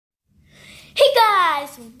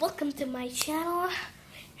guys, welcome to my channel.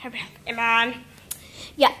 Iman.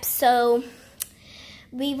 Yep, so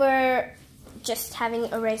we were just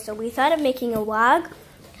having a race, so we thought of making a vlog.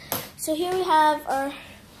 So here we have our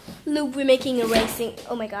loop. We're making a racing.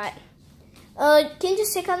 Oh my god. Can you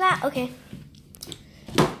just stick on that? Okay.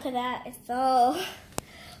 Look at that. It fell.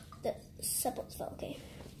 The support fell. Okay.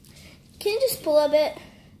 Can you just pull a bit?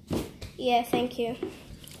 Yeah, thank you.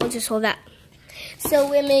 We'll just hold that. So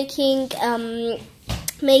we're making we're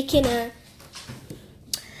making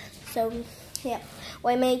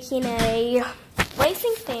a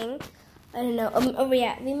racing thing. I don't know. Oh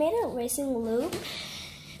yeah, we made a racing loop.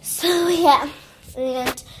 So yeah,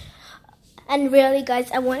 and really,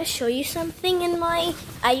 guys, I want to show you something in my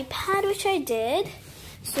iPad, which I did.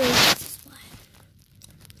 So this is what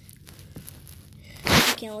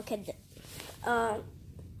you can look at.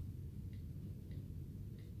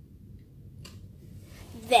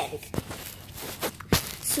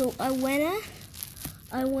 So I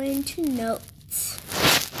went to notes,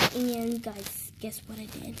 and guys, guess what I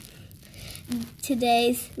did?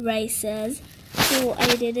 Today's races. So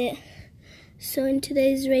I did it. So in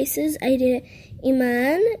today's races, I did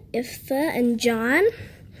Iman, Ifa, and John.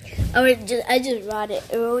 I just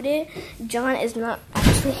wrote it. John is not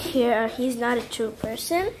actually here. He's not a true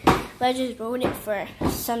person. But I just wrote it for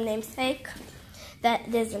some namesake that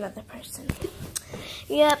there's another person.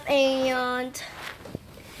 Yep, and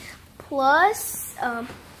plus,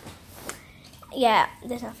 yeah,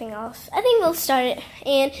 there's nothing else. I think we'll start it.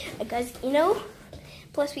 And guys,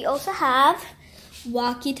 plus we also have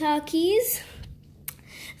walkie-talkies.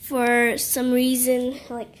 For some reason,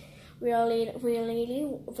 like really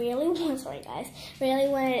sorry guys, really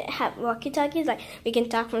want to have walkie-talkies. Like we can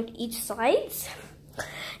talk from each sides,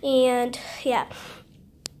 and yeah.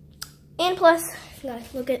 And plus,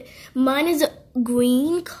 guys, look at mine is a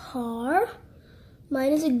green car.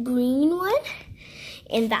 Mine is a green one,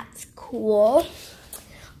 and that's cool.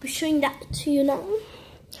 I'll be showing that to you now.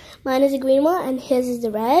 Mine is a green one, and his is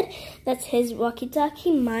the red. That's his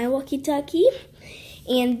walkie-talkie, my walkie-talkie.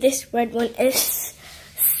 And this red one is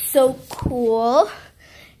so cool.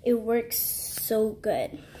 It works so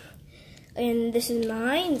good. And this is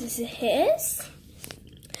mine, this is his.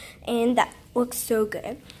 And that looks so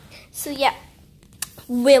good. So yeah,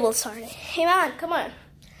 we will start it. Hey man, come on.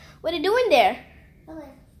 What are you doing there?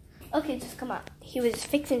 Okay, just come on. He was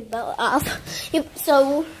fixing his belt off. Yep,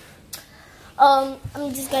 so I'm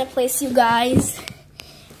just gonna place you guys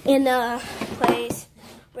in a place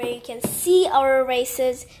where you can see our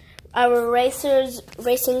racers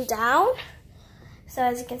racing down. So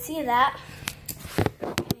as you can see that.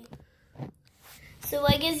 So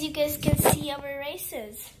I guess you guys can see our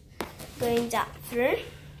races going down through.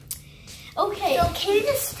 Okay. So can you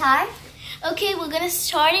just start? Okay, we're gonna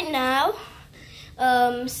start it now.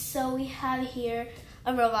 So we have here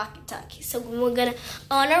our walkie-talkie. So we're gonna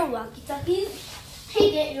on our walkie-talkie.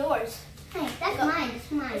 Hey, get yours. Hey, that's mine.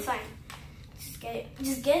 It's mine. It's fine.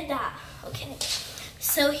 Just get that. Okay.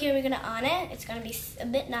 So here we're gonna on it. It's gonna be a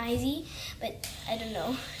bit noisy, but I don't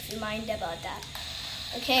know if you mind about that.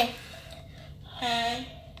 Okay.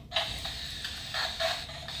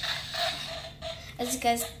 As you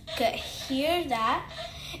guys could hear that,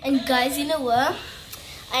 and guys, you know what?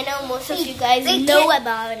 I know most of you guys know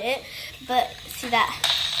about it, but see that?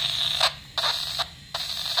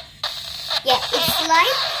 Yeah, it's like,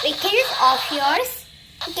 wait, can you just off yours?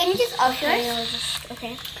 Can you just off yours?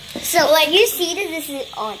 Okay. So, like, you see that this is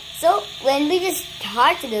on. So, when we just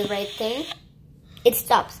start to do the right thing, it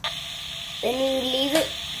stops. When we leave it,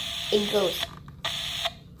 it goes.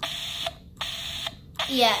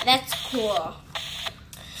 Yeah, that's cool.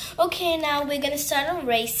 Okay, now we're gonna start our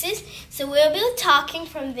races. So we'll be talking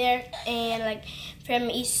from there and like from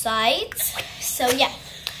each side. So yeah.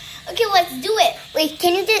 Okay, let's do it. Wait,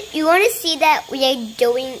 can you want to see that we are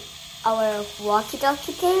doing our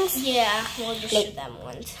walkie-talkie things? Yeah, we'll just shoot them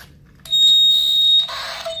once.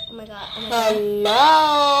 Oh my god. Oh my god.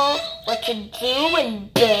 Hello? What you doing,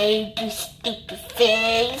 baby? Stupid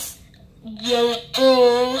face.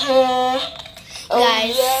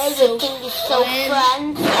 Guys, so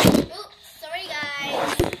fun. Oops, sorry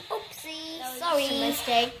guys. Oopsie. That was Sorry. just a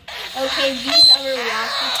mistake. Okay, these are our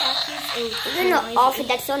walkie-talkies. You're not off it.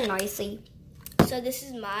 That's so noisy. So this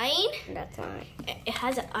is mine. That's mine. It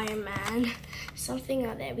has an Iron Man, something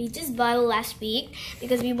on there. We just bought it last week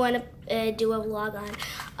because we want to do a vlog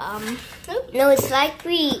on. No, it's like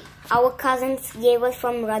our cousins gave us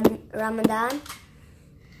from Ramadan.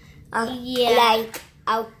 Yeah. Like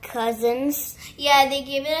our cousins. Yeah, they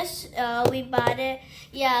gave it us. We bought it.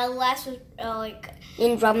 Yeah, last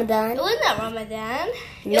in Ramadan. It wasn't that Ramadan.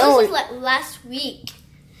 No. It was last week.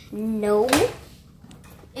 No.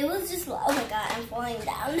 It was just, oh my god, I'm falling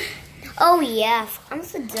down. Oh yeah, I'm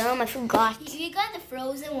so dumb. I forgot. We got the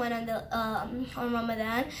frozen one on the on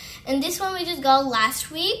Ramadan, and this one we just got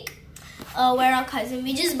last week. Where our cousin,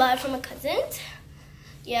 we just bought it from a cousin.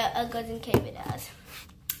 Yeah, a cousin came with us.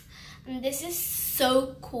 And this is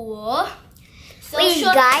so cool. So wait,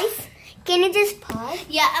 guys, can you just pause?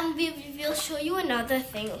 Yeah, and we'll show you another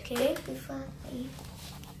thing, okay?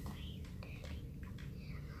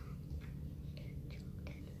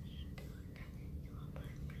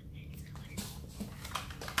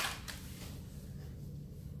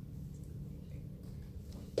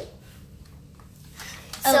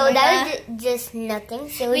 So that was just nothing.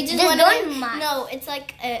 So we just don't mind. No, it's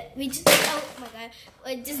like we just. Oh my god,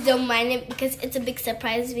 I just don't mind it because it's a big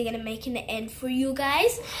surprise we're gonna make in the end for you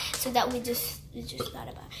guys. So that we just thought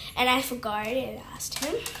about. And I forgot it and asked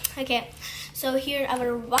him. Okay, so here are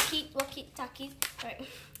our walkie-talkies. Sorry,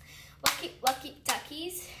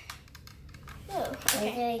 walkie-talkies. Oh,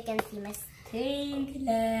 okay. You can see my screen.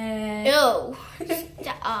 No,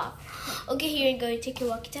 stop. Okay, here you go. Take your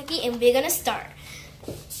walkie-talkie and we're gonna start.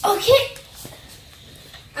 Okay.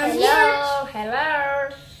 Hello.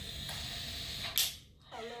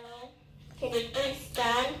 Can you please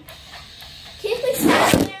stand? Can you please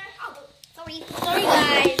stand there? Oh, sorry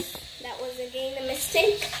guys. That was again a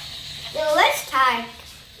mistake. So let's start.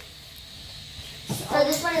 So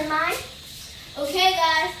this one is mine. Okay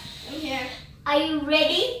guys, I'm here. Are you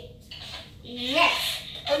ready? Yes.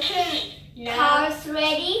 Okay. Cars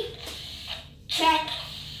ready? Check.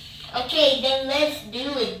 Okay, then let's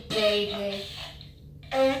do it, baby.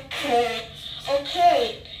 Okay.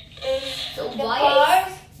 So The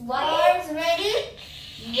cars ready?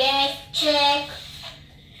 Yes, check.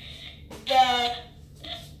 The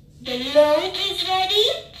load is ready?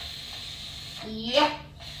 Yep.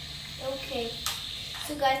 Okay.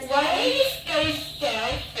 So guys, Why are you so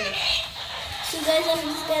selfish? So guys, I'm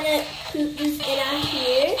just gonna put this in out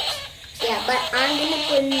here. Yeah, but I'm gonna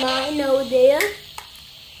put mine over there.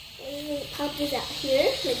 Pop this out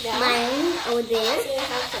here like that. Mine over there. So we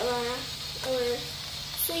have to,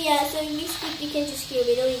 so yeah, so if we speak, we can just hear.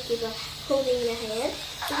 We don't need to keep holding in the hand.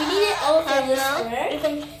 So we need it all for this work.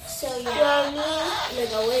 So yeah.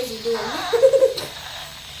 Like, what is he doing?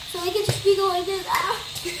 So we can just be going like this.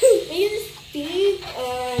 We can just speak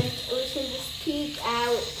and we can just peek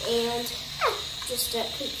out and just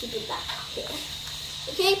keep it back here.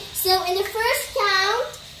 Okay. So in the first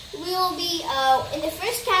count. We will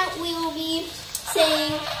be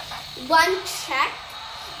saying one check.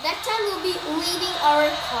 That time we'll be leaving our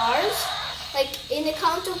cars. Like in the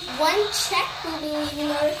count of one check, we'll be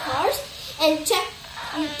leaving our cars. And check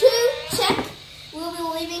 2 check, we'll be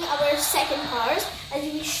leaving our second cars. As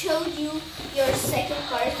we showed you your second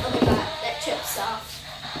cars. Oh my god, that trips off.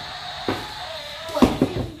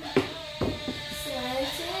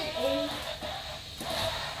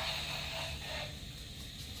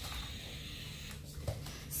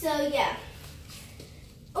 So yeah.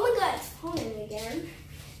 Oh my god, it's falling again.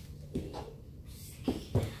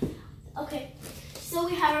 Okay. So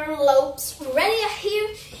we have our lopes ready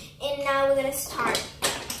here, and now we're gonna start.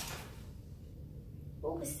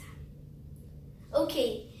 What was that?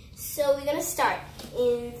 Okay, so we're gonna start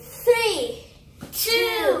in 3,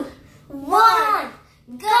 2, 1,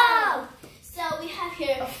 go! So we have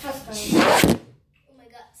here. Oh my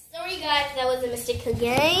god, sorry guys, that was a mistake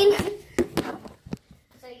again.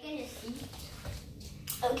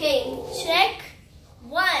 Okay, check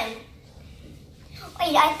 1.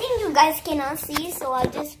 Wait, I think you guys cannot see, so I'll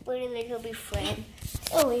just put a little bit frame.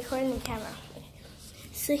 Oh, we're recording the camera.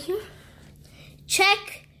 So here,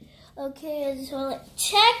 check. Okay, I just want to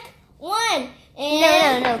check 1.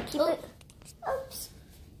 And No, keep it. Oops.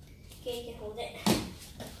 Okay, you can hold it.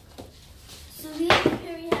 So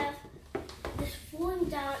here we have this falling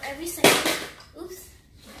down every second. Oops.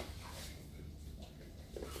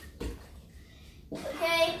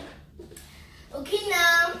 Okay,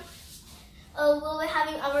 now we'll be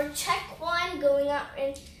having our check 1 going out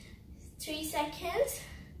in 3 seconds.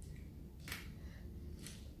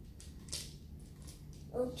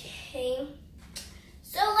 Okay,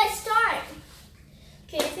 so let's start.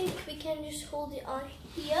 Okay, I think we can just hold it on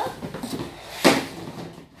here.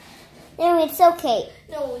 No, it's okay.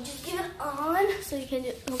 No, just give it on so you can do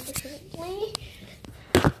it comfortably.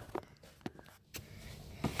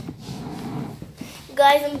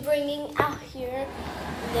 Guys, I'm bringing out here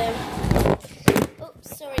the. Oh,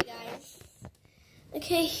 sorry, guys.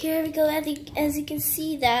 Okay, here we go. As you can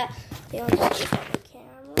see that, I'll just get out the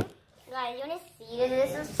camera. Guys, you want to see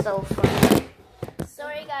this? This is so fun.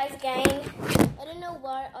 Sorry, guys, gang. I don't know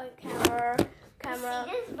why our camera camera.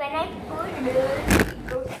 See this? When I put it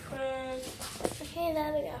goes friend. Okay,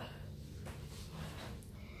 there we go.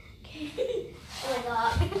 Okay. Oh my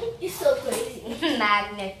god, you're so crazy.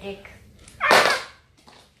 Magnetic.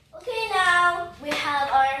 Okay, now we have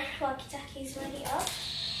our walkie-talkies ready up.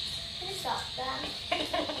 Let's stop that.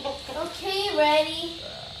 Okay, ready?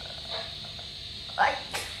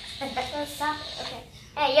 Let's stop it. Okay.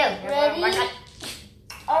 Hey, yo. Ready?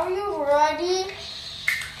 Are you ready?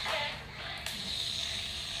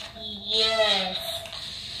 Yes.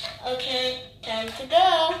 Okay, time to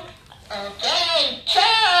go. Okay,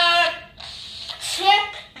 check.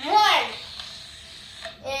 Check one.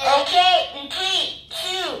 And Okay, in 3, 2,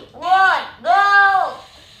 1, go.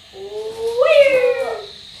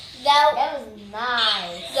 that, That was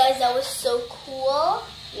nice. guys, that was so cool.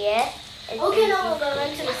 Yeah. Okay, now we'll go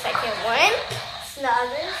into the second one. It's the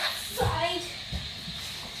other side.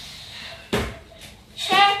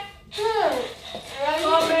 Check two. Ready?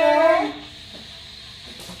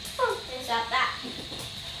 Oh, there's that.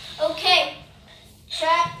 Okay.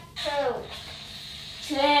 Check two.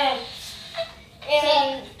 Check.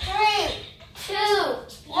 In 3, 2,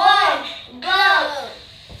 1, go.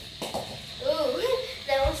 Ooh,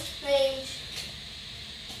 that was strange.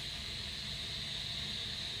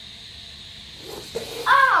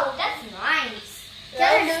 Oh, that's nice.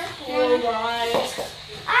 That's cool, guys.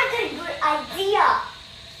 I got a good idea.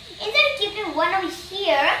 Instead of keeping one over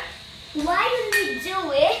here, why don't we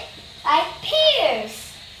do it like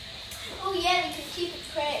pairs? Oh yeah, we can keep it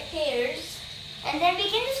pairs. And then we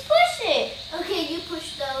can just push it. Okay, you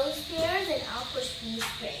push those pairs and I'll push these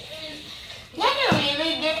pairs. That's a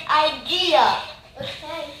really good idea.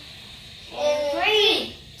 Okay. In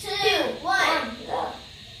 3, 2, 1. go.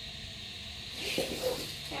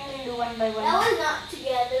 I'm gonna do one by one. That was not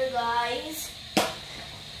together, guys.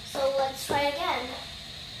 So let's try again.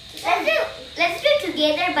 Let's do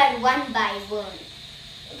together, but one by one.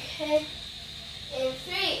 Okay. In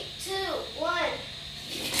 3, 2, 1.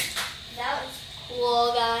 That was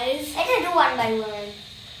cool, guys. Let's do one by one.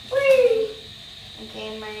 Whee! Okay,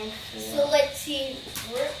 mine. So let's see if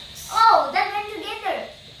it works. Oh, that went together.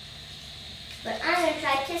 But I'm gonna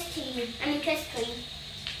try test 2. Test 3.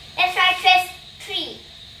 Let's try test 3.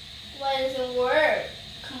 Why doesn't work?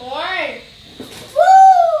 Come on.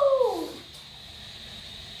 Woo!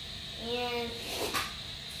 And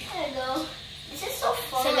there we go. This is so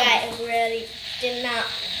fun. So that it really did not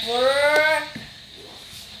work.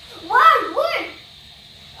 What?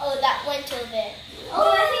 Oh, that went over there.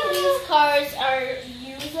 Oh, I think these cars are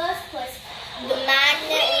useless. Plus the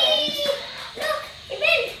magnet. Look, it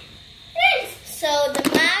went. So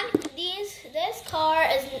this car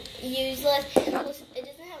is useless. Plus it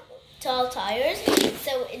doesn't have tall tires, so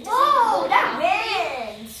it doesn't. Whoa, go that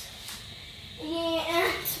down. wins.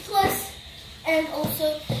 Yeah. Plus, and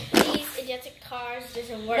also these idiotic cars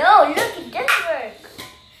doesn't work. No, look, it does work.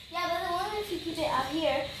 Yeah, but the one if you put it out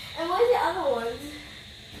here, and where's the other ones?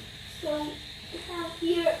 So we have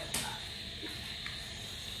here.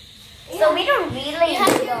 So we don't really We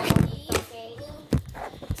have need here those. these.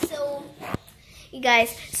 So you guys,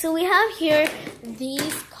 so we have here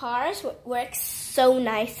these cars work so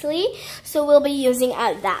nicely. So we'll be using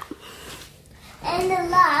that. And the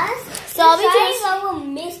last, So I'll be our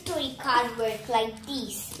mystery card work like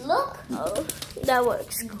these. Look, Oh, that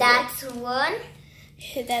works. Cool. that's one.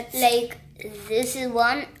 That's Like this is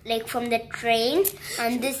one, like from the train,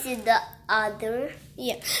 and this is the other.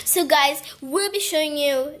 yeah. So guys, we'll be showing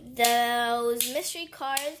you those mystery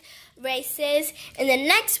cars races in the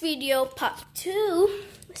next video, part 2.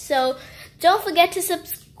 So don't forget to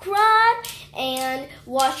subscribe and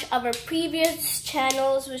watch our previous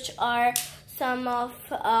channels, which are some of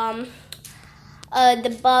the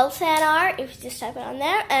Balsan art, if you just type it on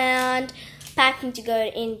there, and packing to go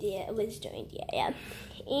to India, Wisdom India, yeah.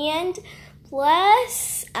 And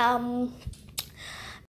plus